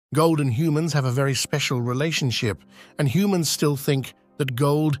Gold and humans have a very special relationship, and humans still think that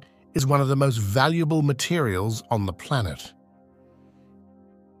gold is one of the most valuable materials on the planet.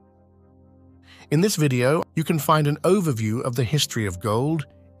 In this video, you can find an overview of the history of gold,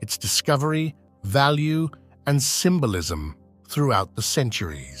 its discovery, value, and symbolism throughout the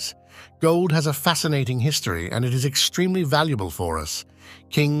centuries. Gold has a fascinating history, and it is extremely valuable for us.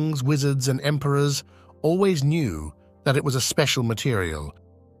 Kings, wizards, and emperors always knew that it was a special material.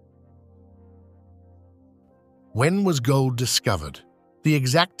 When was gold discovered? The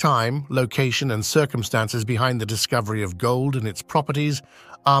exact time, location, and circumstances behind the discovery of gold and its properties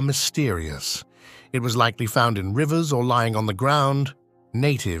are mysterious. It was likely found in rivers or lying on the ground,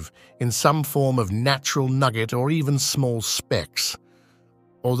 native, in some form of natural nugget or even small specks.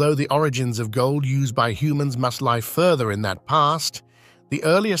 Although the origins of gold used by humans must lie further in that past, the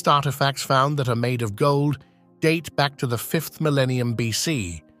earliest artifacts found that are made of gold date back to the 5th millennium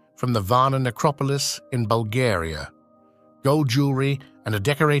BC from the Varna necropolis in Bulgaria. Gold jewelry and a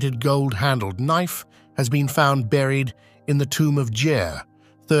decorated gold-handled knife has been found buried in the tomb of Jer,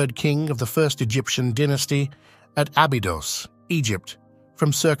 third king of the first Egyptian dynasty, at Abydos, Egypt,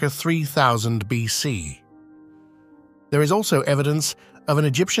 from circa 3000 BC. There is also evidence of an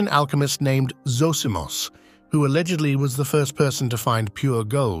Egyptian alchemist named Zosimos, who allegedly was the first person to find pure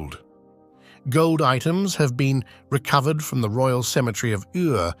gold. Gold items have been recovered from the royal cemetery of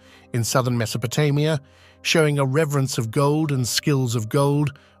Ur in southern Mesopotamia, showing a reverence of gold and skills of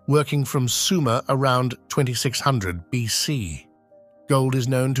gold working from Sumer around 2600 BC. Gold is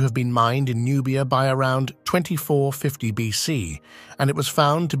known to have been mined in Nubia by around 2450 BC, and it was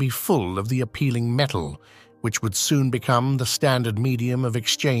found to be full of the appealing metal, which would soon become the standard medium of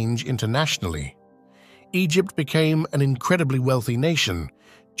exchange internationally. Egypt became an incredibly wealthy nation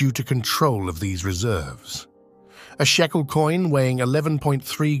due to control of these reserves. A shekel coin weighing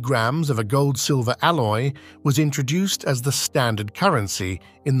 11.3 grams of a gold-silver alloy was introduced as the standard currency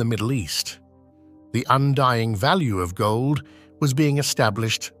in the Middle East. The undying value of gold was being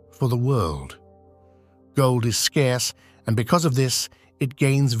established for the world. Gold is scarce, and because of this, it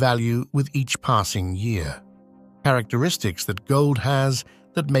gains value with each passing year. Characteristics that gold has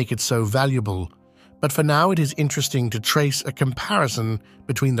that make it so valuable, but for now it is interesting to trace a comparison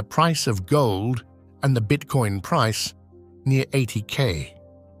between the price of gold and the Bitcoin price, near 80K.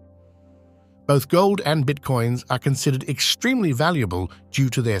 Both gold and Bitcoins are considered extremely valuable due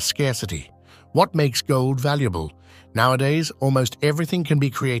to their scarcity. What makes gold valuable? Nowadays, almost everything can be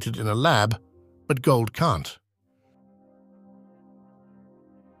created in a lab, but gold can't.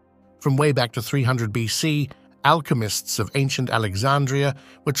 From way back to 300 BC, alchemists of ancient Alexandria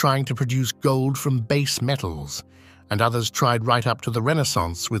were trying to produce gold from base metals, and others tried right up to the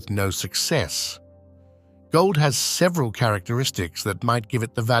Renaissance with no success. Gold has several characteristics that might give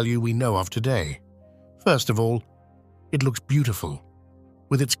it the value we know of today. First of all, it looks beautiful,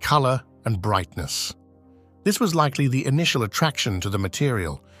 with its color and brightness. This was likely the initial attraction to the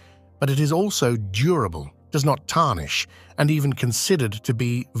material, but it is also durable, does not tarnish, and even considered to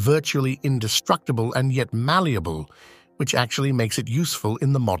be virtually indestructible and yet malleable, which actually makes it useful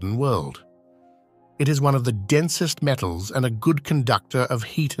in the modern world. It is one of the densest metals and a good conductor of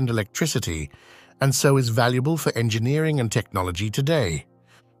heat and electricity, and so is valuable for engineering and technology today.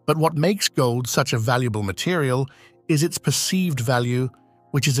 But what makes gold such a valuable material is its perceived value,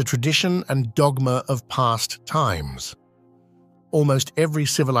 which is a tradition and dogma of past times. Almost every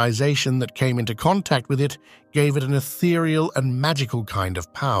civilization that came into contact with it gave it an ethereal and magical kind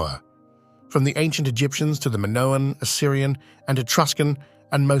of power. From the ancient Egyptians to the Minoan, Assyrian, and Etruscan,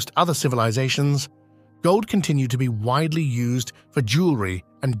 and most other civilizations, gold continued to be widely used for jewelry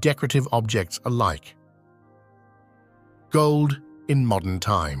and decorative objects alike. Gold in modern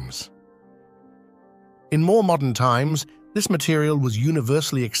times. In more modern times, this material was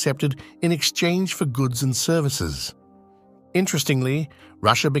universally accepted in exchange for goods and services. Interestingly,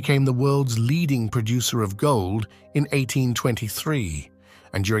 Russia became the world's leading producer of gold in 1823,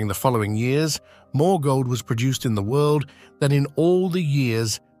 and during the following years, more gold was produced in the world than in all the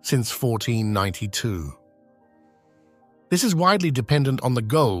years since 1492. This is widely dependent on the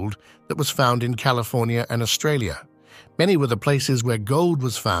gold that was found in California and Australia. Many were the places where gold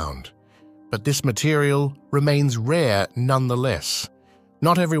was found, but this material remains rare nonetheless.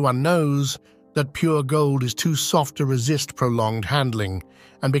 Not everyone knows that pure gold is too soft to resist prolonged handling,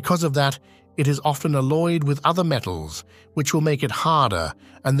 and because of that, it is often alloyed with other metals, which will make it harder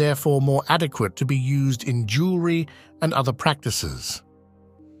and therefore more adequate to be used in jewelry and other practices.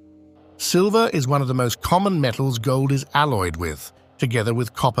 Silver is one of the most common metals gold is alloyed with, together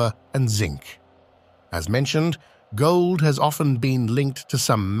with copper and zinc. As mentioned, gold has often been linked to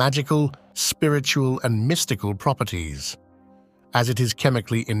some magical, spiritual, and mystical properties. As it is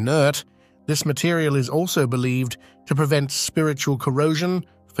chemically inert, this material is also believed to prevent spiritual corrosion,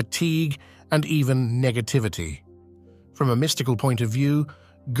 fatigue, and even negativity. From a mystical point of view,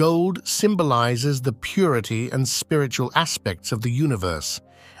 gold symbolizes the purity and spiritual aspects of the universe,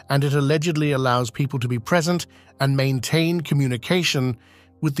 and it allegedly allows people to be present and maintain communication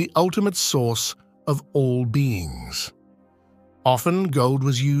with the ultimate source of all beings. Often, gold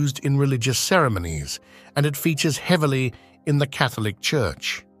was used in religious ceremonies, and it features heavily in the Catholic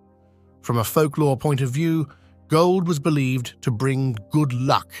Church. From a folklore point of view, gold was believed to bring good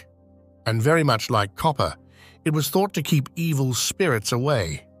luck, and very much like copper, it was thought to keep evil spirits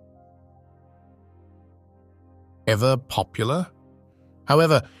away. Ever popular?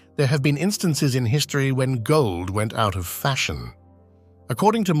 However, there have been instances in history when gold went out of fashion.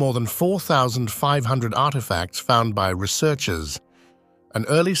 According to more than 4,500 artifacts found by researchers, an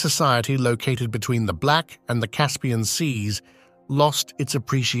early society located between the Black and the Caspian Seas lost its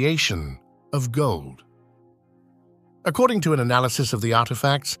appreciation of gold. According to an analysis of the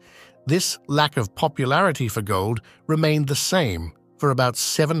artifacts, this lack of popularity for gold remained the same for about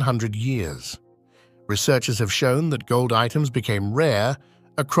 700 years. Researchers have shown that gold items became rare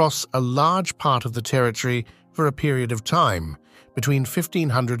across a large part of the territory for a period of time, between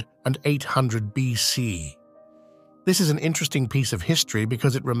 1500 and 800 BC. This is an interesting piece of history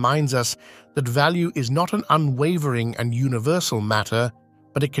because it reminds us that value is not an unwavering and universal matter,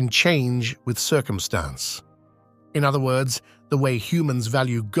 but it can change with circumstance. In other words, the way humans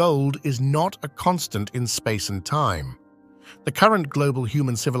value gold is not a constant in space and time. The current global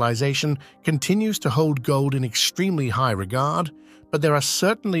human civilization continues to hold gold in extremely high regard, but there are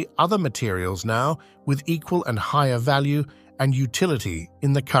certainly other materials now with equal and higher value and utility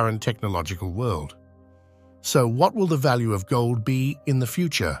in the current technological world. So what will the value of gold be in the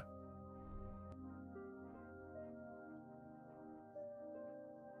future?